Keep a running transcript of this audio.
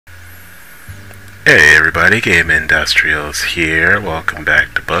Hey everybody, Game Industrials here. Welcome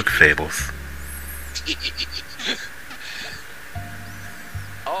back to Bug Fables.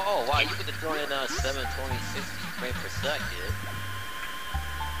 Oh, wow, you could have thrown in 720, frames per second.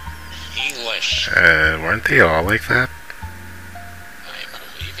 English. Weren't they all like that? I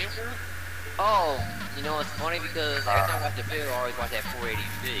believe they were. Oh, you know, it's funny because every time I watch the video, I always watch that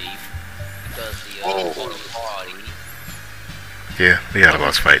 480p because the quality. Yeah, we had a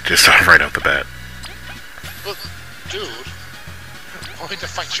boss fight just right off the bat. Look, dude. Only to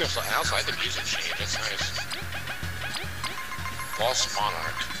fight you outside the music change. That's nice. Boss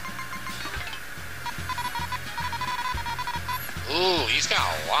Monarch. Ooh, he's got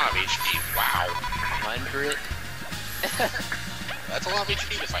a lot of HP. Wow. 100. That's a lot of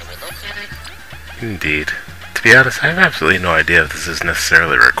HP to fight with. Okay. Indeed. To be honest, I have absolutely no idea if this is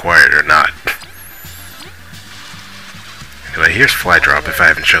necessarily required or not. Anyway, here's Fly Drop if I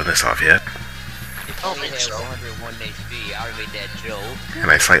haven't shown this off yet. If only had 101 HP, I would have made that joke.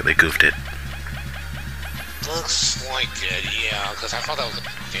 And I slightly goofed it. Looks like it, yeah, because I thought that was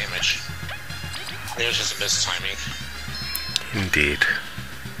damage. It was just a mistiming. Indeed.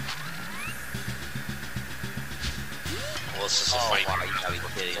 Well, this is a fight. Wow, you gotta be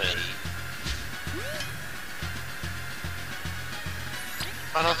kidding me.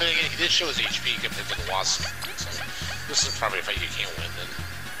 I don't think he did show his HP compared to the Wasp. So this is probably a fight you can't win then.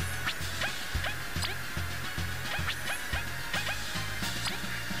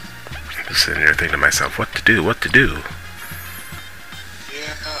 Just sitting here thinking to myself, what to do, what to do.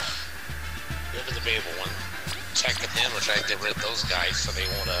 Yeah, you have a debatable one. Attack with him, which I get rid of those guys so they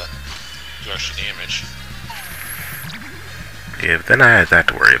won't do extra damage. Yeah, but then I had that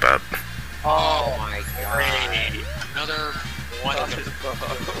to worry about. Oh my god. Another one of them.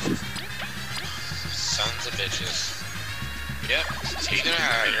 Sons of bitches. Yep, take them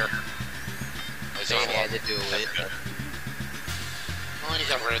out of here. They had to do it. Well, he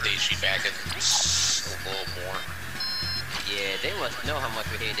got rid of the HP back and a little more. Yeah, they must know how much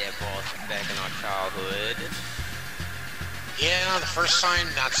we hated that boss back in our childhood. Yeah, the first time,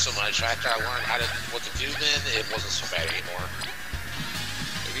 not so much. After I learned what to do then, it wasn't so bad anymore.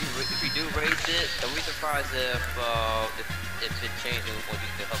 If we do raise it, don't be surprised if it changes when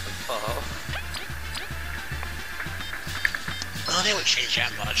you can help and puff. Oh, they would change that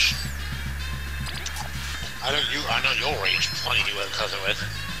much. I know you'll rage plenty because of it.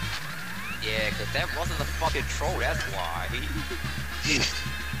 Yeah, because that wasn't a fucking troll, that's why.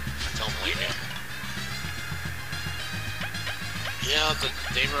 Don't blame you. Yeah, the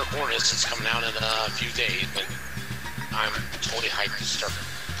day we record this, it's coming out in a few days, but I'm totally hyped to start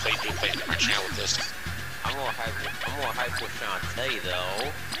playing my channel with this. I'm more hyped for Shantae though.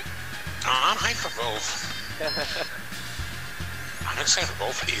 I'm hyped for both. I'm excited for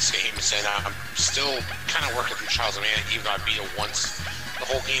both of these games, and I'm still kind of working through Trials of Mana, even though I beat it once, the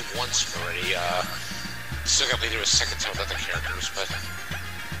whole game once already. Still got to play through a second time with other characters, but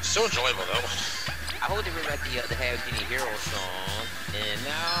still enjoyable though. I hope they bring back the Have Genie Hero song. And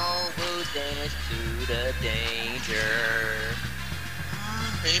now we'll dance to the danger.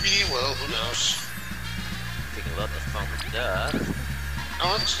 Maybe he will, who knows? We can love the song with dust.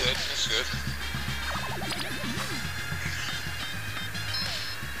 Oh, that's good, that's good.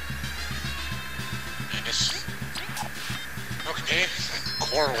 Nice. Okay,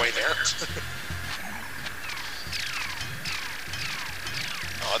 core away there.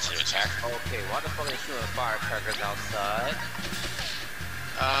 Oh, that's a new attack. Okay, why the fuck are they shooting firecrackers outside?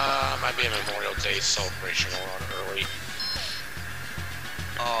 Might be a Memorial Day celebration going on early.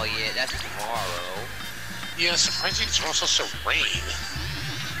 Oh yeah, that's tomorrow. Yeah, surprisingly, it's also so rain.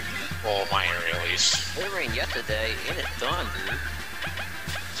 Well, my area at least. It rained yesterday, and it's done, dude.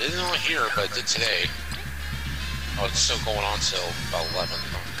 Didn't know here, but it did today. Oh, it's still going on till about 11.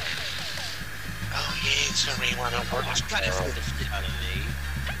 Oh yeah, it's gonna rain when I'm working tomorrow. The shit out of me.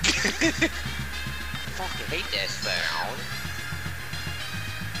 Fucking hate that sound.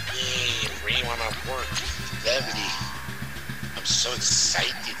 Yay, rain when I'm work. Lovely. I'm so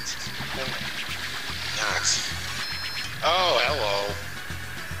excited. Not. Oh, hello.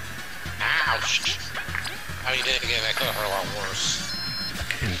 Ouch. I mean, then again, that could have hurt a lot worse.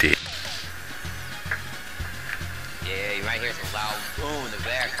 Indeed. Yeah, you might hear some loud boom in the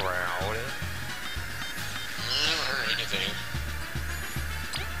background. I haven't heard anything.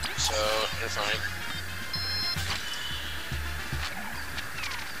 So, you're fine.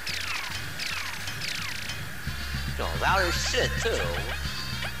 No, loud as shit, too.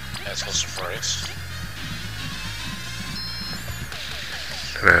 That's no surprise.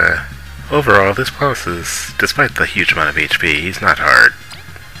 Overall, this boss is, despite the huge amount of HP, he's not hard.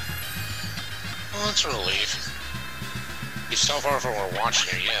 it's a relief. You so far from what we're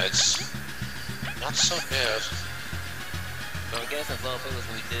watching here, yeah, it's not so bad. So I guess as long as it was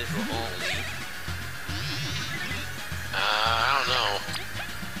we did for only. I don't know.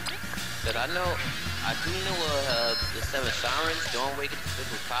 But I do know the 7 Sirens, the only way to get the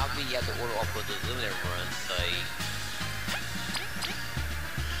physical copy, you have to order off of the limited run site.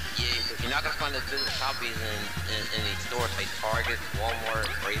 Yeah, if you're not gonna find the physical copies in any stores like Target, Walmart,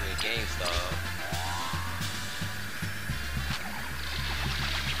 or even GameStop.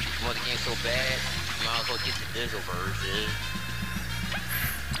 You want the game so bad, you might as well get the digital version.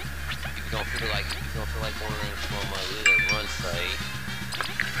 If you don't feel like ordering from a limited run site.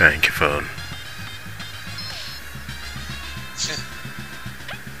 Thank you, phone.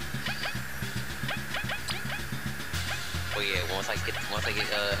 Oh yeah, once I get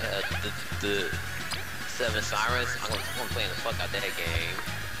the 7 Sirens, I'm gonna play the fuck out that game.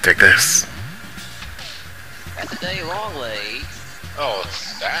 Take this. That's a day long legs. Oh,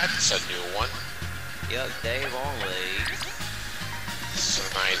 that's a new one. Yep, day long legs. So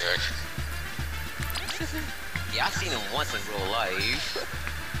nice. Yeah, I've seen him once in real life.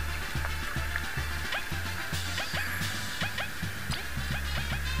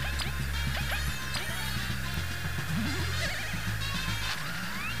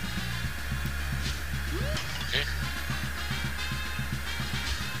 Okay.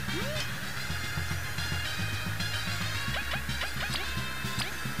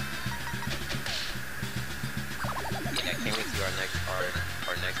 Yeah, I can't wait to do our next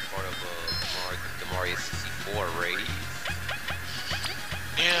part of the Mario 64 raid.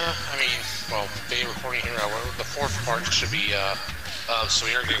 Yeah, I mean, well, day recording here, the 4th part should be, so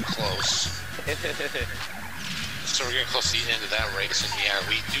we are getting close. So we're getting close to the end of that race, and yeah,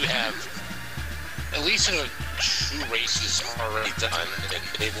 we do have at least 2 races already done, and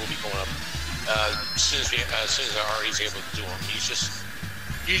they will be going up as soon as Ari's able to do them. He's just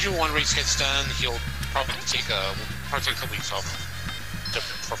usually 1 race gets done, he'll probably take a couple weeks off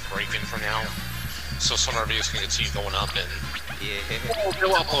for breaking for now, so some of our videos can continue going up, and Yeah.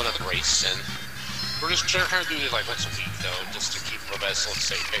 we'll upload another race, and we're just trying to do it like once a week though, just to keep the best, let's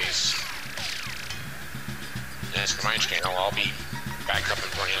say, pace. And as for my channel, I'll be back up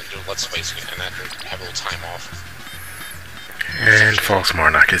and running and doing Let's Plays again after have a little time off. And false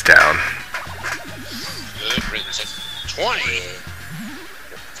Monarch is down. Good riddance at 20!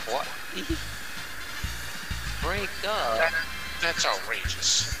 What? Break up. That's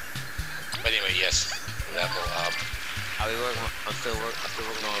outrageous. But anyway, yes, level up. I'm still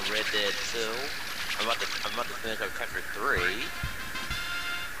working on Red Dead 2. I'm about to finish up chapter 3.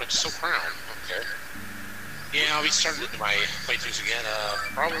 But so proud. Okay. Yeah, I'll be starting my playthroughs again.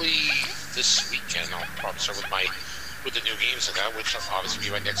 Probably this weekend. I'll probably start with the new games I got, which will obviously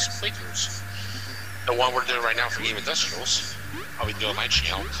be my next playthroughs. The one we're doing right now for Game Industrials, I'll be doing my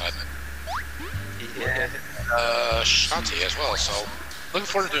channel cut. Yeah. Shantae as well. So looking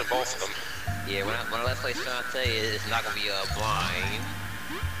forward to doing both of them. Yeah, when I let's play Shantae, it's not gonna be blind.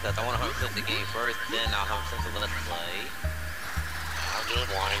 Cause I want to 100% the game first, then I'll 100% the let's play. I'll do it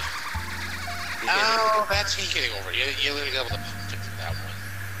blind. Oh, that's me getting over it. You literally able to pick that one.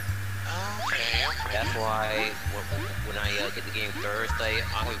 Okay. That's why when I get the game Thursday,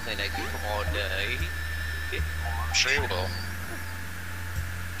 I'm gonna be playing that game all day. I'm sure you will.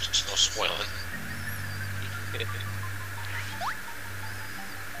 Just no spoiling.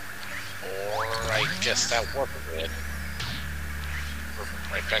 Or I guess that wasn't it. We're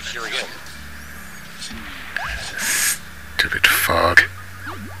right back here again. Stupid fog.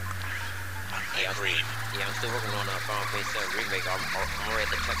 I agree. Yeah, I'm still working on Final Fantasy VII Remake. I'm already at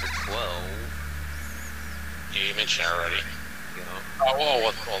the chapter 12. Yeah, you mentioned it already. You know?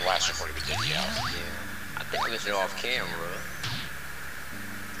 Oh, well, last recording we did, yeah. Yeah. I think I mentioned it off camera.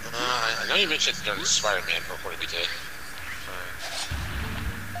 I know you mentioned it during the Spider-Man recording we did.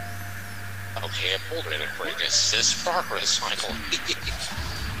 Okay, I pulled it in a quick assist progress finally.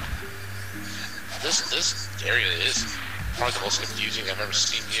 This area is probably the most confusing I've ever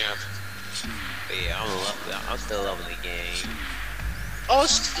seen yet. But yeah, I'm still loving the game.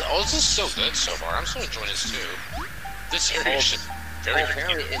 This is so good so far. I'm still enjoying this too. This area is just very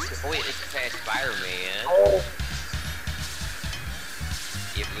apparently it's past Spider-Man. Oh.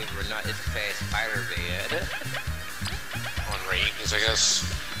 Yeah, believe it or not, it's past Spider-Man. On ratings, I guess.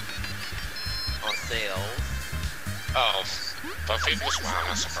 On sale. Oh, but Fables, wow, I'm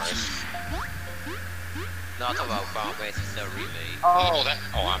not surprised. No, I'm talking about Final Fantasy VII Remake. Oh,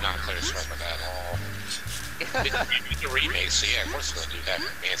 I'm not clearly surprised by that at all. It's a remake, so yeah, of course it's gonna do that.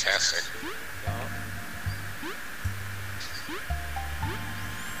 Fantastic.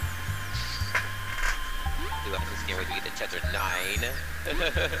 Dude, I just can't wait to get to chapter 9.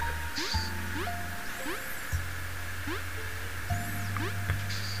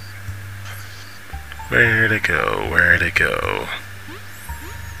 Where to go? Where to go?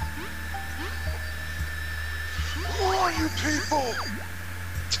 Who are you people?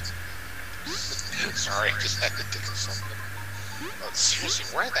 Sorry, I just had to think of something. But seriously,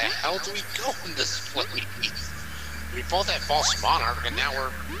 where the hell do we go in this place? We fought that false monarch, and now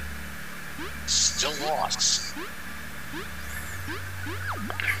we're still lost.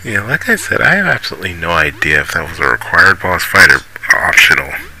 Yeah, like I said, I have absolutely no idea if that was a required boss fight or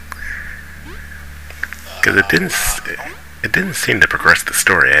optional. Because it didn't seem to progress the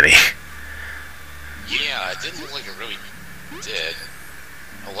story any. Yeah, it didn't look like it really did.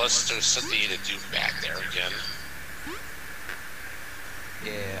 Unless there's something to do back there again.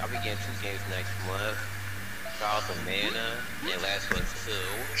 Yeah, I'll be getting 2 games next month. Trials of Mana, and last one's 2.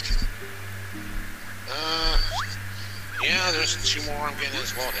 Yeah, there's 2 more I'm getting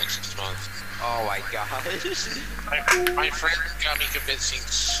as well next month. Oh my gosh. My friend got me convincing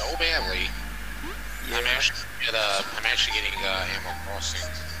so badly. Yeah. I'm actually getting Animal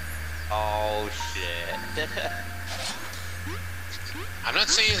Crossing. Oh shit. I'm not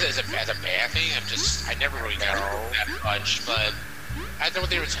saying that it's a bad thing. I never really got it that much, but I know what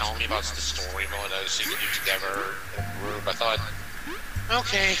they were telling me about the story mode. I was seeing you together in a group. I thought,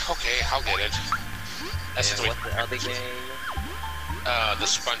 okay, I'll get it. That's and what's the other game? The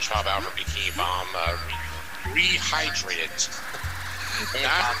SpongeBob Alfred Bikini Bomb rehydrated.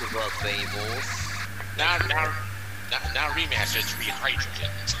 Impossible Fables. Not remastered, it's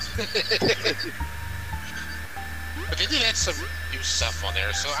rehydrated. But they did add some new stuff on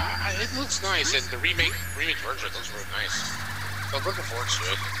there, so it looks nice, and the remake version looks really nice. So I'm looking forward to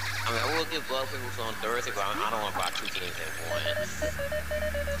it. I mean, I will get Blood Fables on Thursday, but I don't want to buy 2 games at once.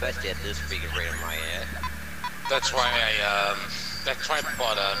 Especially at this freaking rate I'm at. That's why I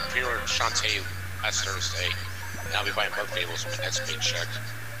bought a Pure Shantae last Thursday. And I'll be buying Blood Fables when that's being checked.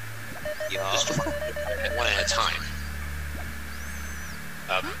 Yeah. Just one at a time.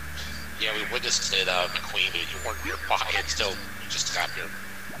 Yeah, we witnessed it, McQueen, but you weren't nearby until you just got here.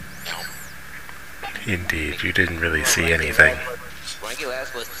 Now. Indeed, you didn't really see anything. When I get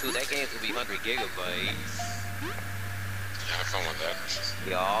last was 2, that game will be 100 gigabytes. Yeah, have fun with that.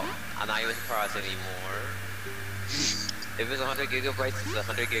 Y'all, I'm not even surprised anymore. If it's 100 gigabytes, it's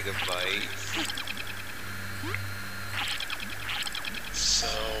 100 gigabytes. So, a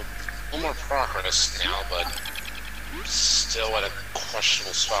little more progress now, but still at a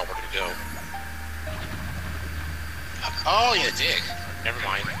questionable spot where to go. Oh, yeah, dig. Never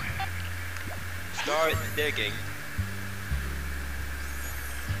mind. Start digging.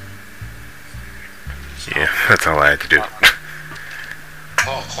 Yeah, that's all I had to do.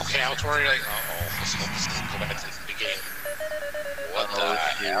 Oh, okay, I was worried, like, let's go back to the beginning. What the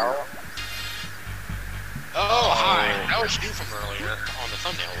hell? Oh, hi. That was you from earlier, on the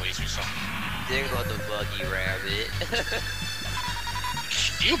thumbnail at least we saw. Dig on the buggy rabbit.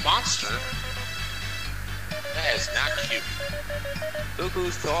 You monster. That is not cute. Look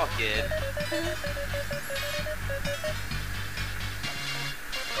who's talking.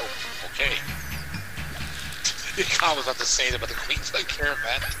 Oh, okay. I was about to say that, but the queen's like care of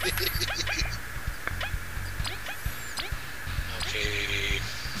that. Okay.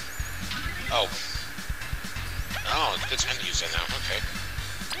 Oh. Oh, it's a good time to use that now. Okay.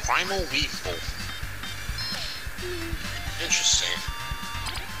 Primal Weevil. Interesting.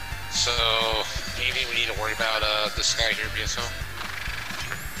 So, anything we need to worry about this guy here, BSO?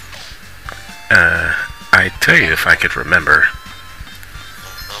 I'd tell you if I could remember.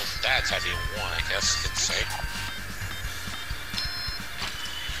 Well, that's idea 1, I guess you could say.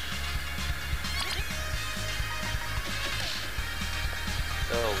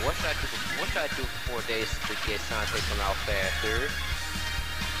 So, what should I do for 4 days to get Shantae to come out faster?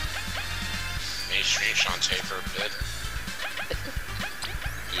 Mainstream Shantae for a bit.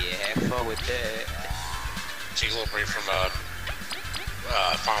 Yeah, have fun with that. Take a little break from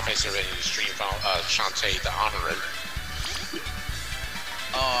Final Fantasy VII and stream Shantae to honor it.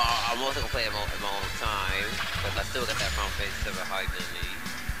 I'm also gonna play it at my own time, because I still got that Final Fantasy VII hype in me.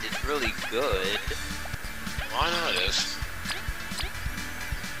 It's really good. Well, I know it is.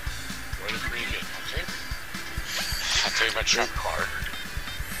 Where is pretty good, okay? I'll tell you my trap card.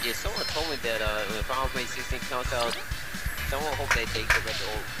 Yeah, someone told me that when Final Fantasy 16 comes out, someone hope they take the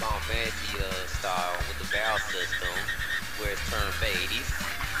old Final Fantasy style with the battle system, where it's turn-based.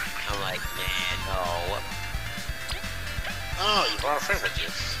 I'm like, man, no. Oh, you brought a friend with you.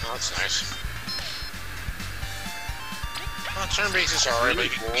 Oh, that's nice. Well, turn-based is alright, but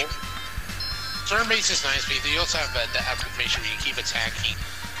Turn-based is nice, but you also have that information where you keep attacking,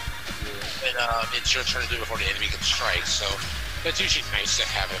 and it's your turn to do it before the enemy can strike, so that's usually nice to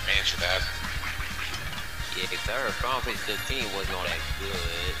have an advantage of that. Yeah, because I heard Final Fantasy 15 wasn't all that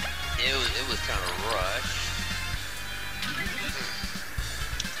good. It was kind of rushed.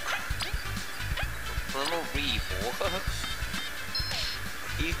 Primal Weevil.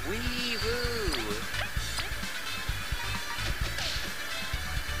 He's Weevil.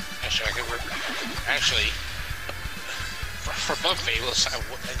 Actually, for both Fables,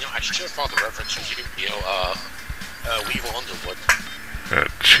 I should have followed the reference from Weevil Underwood. Oh,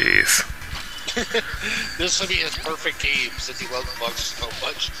 jeez. This would be his perfect game since he loves bugs so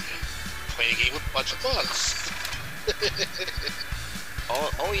much. Playing a game with a bunch of bugs.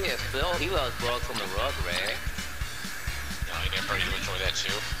 oh yeah, Phil, he loves bugs on the Rugrat. No, I never really enjoy that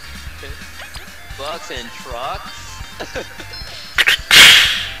too. Bugs and trucks.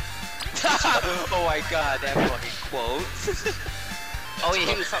 Oh my god, that fucking quote. Oh yeah,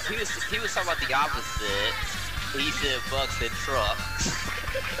 he was talking about the opposite. He said bugs and trucks.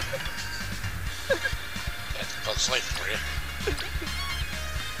 That's Bug's Life for you.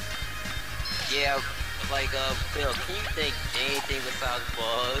 Yeah, like Phil, can you think anything besides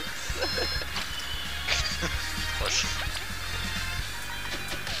bugs? Push.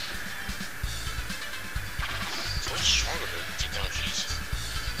 So what's stronger than technologies?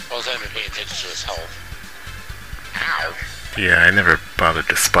 I was having to pay attention to his health. Ow! Yeah, I never bothered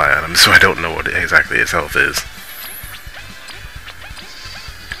to spy on him, so I don't know what exactly his health is.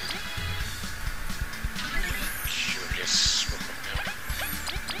 Curious.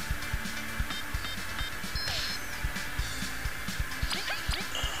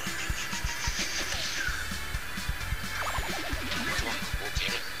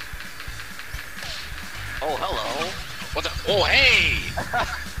 Oh, hello. What the? Oh, hey!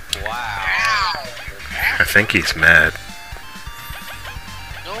 Wow. Ow! I think he's mad.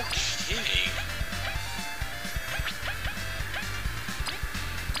 No kidding.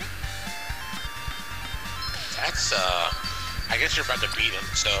 That's, I guess you're about to beat him,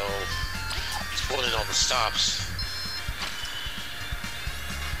 so he's pulling in all the stops.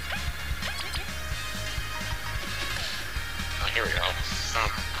 Oh, here we go.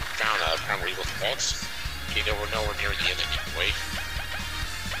 Found Primal Weevil's vaults. You know, we're nowhere near the end anyway.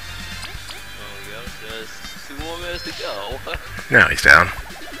 Oh, yeah, just 2 more minutes to go. Now he's down.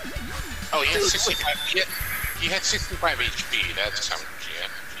 Oh, he had 65. He had 65 HP. That's how much he had.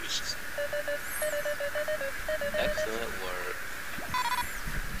 Jesus. Excellent work.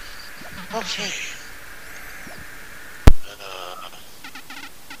 Okay.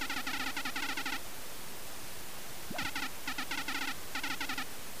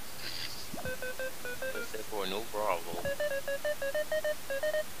 Except for no problem.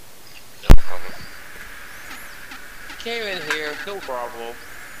 No problem. Came in here, no problem.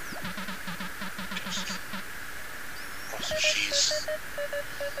 Awesome cheese.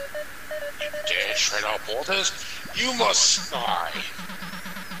 You dare shred out borders? You must die!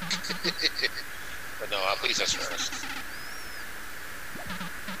 But no, please us first.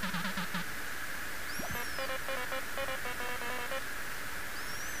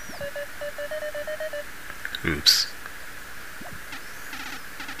 Oops.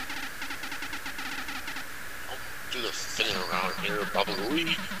 Don't do the spinning around here,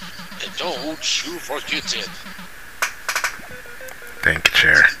 Bubbly. And don't you forget it. Thank you,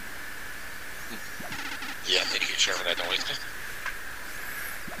 Chair. Yeah, thank you, Chair, for that noise.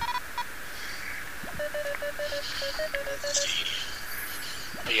 Let's see.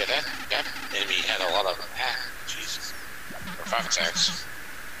 Oh yeah, that enemy had a lot of Jesus. Or 5 attacks.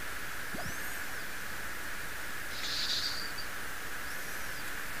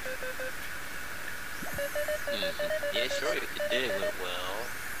 Yeah, sure, it did went well.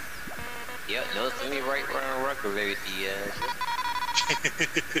 Yep, no, it's me right around record, baby, at the edge.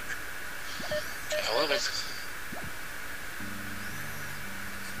 I love it.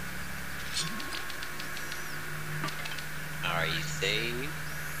 Alright, you saved.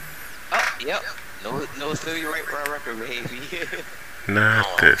 Oh, yep. No, still you right around record, baby. Not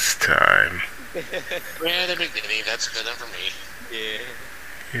this time. Yeah, the beginning, that's good enough for me. Yeah.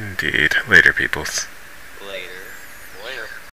 Indeed. Later, peoples. Later.